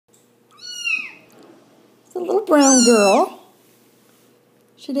a little brown girl.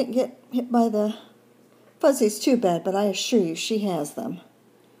 She didn't get hit by the fuzzies too bad, but I assure you she has them.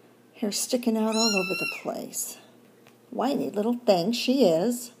 Hair sticking out all over the place. Whiny little thing she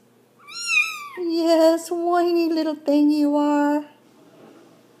is. Yes, whiny little thing you are.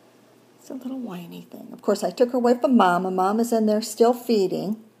 It's a little whiny thing. Of course, I took her away from Mom, and Mom is in there still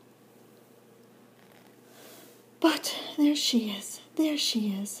feeding. But there she is. There she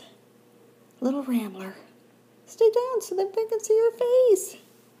is. Little rambler. Stay down so that they can see your face.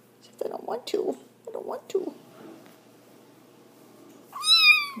 She said, I don't want to. I don't want to.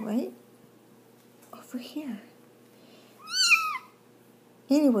 Right over here.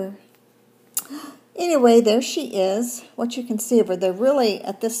 Anyway, there she is. What you can see of her, they're really,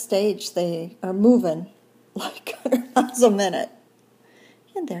 at this stage, they are moving like 100 miles a minute.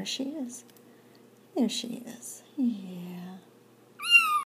 And there she is. There she is. Yeah.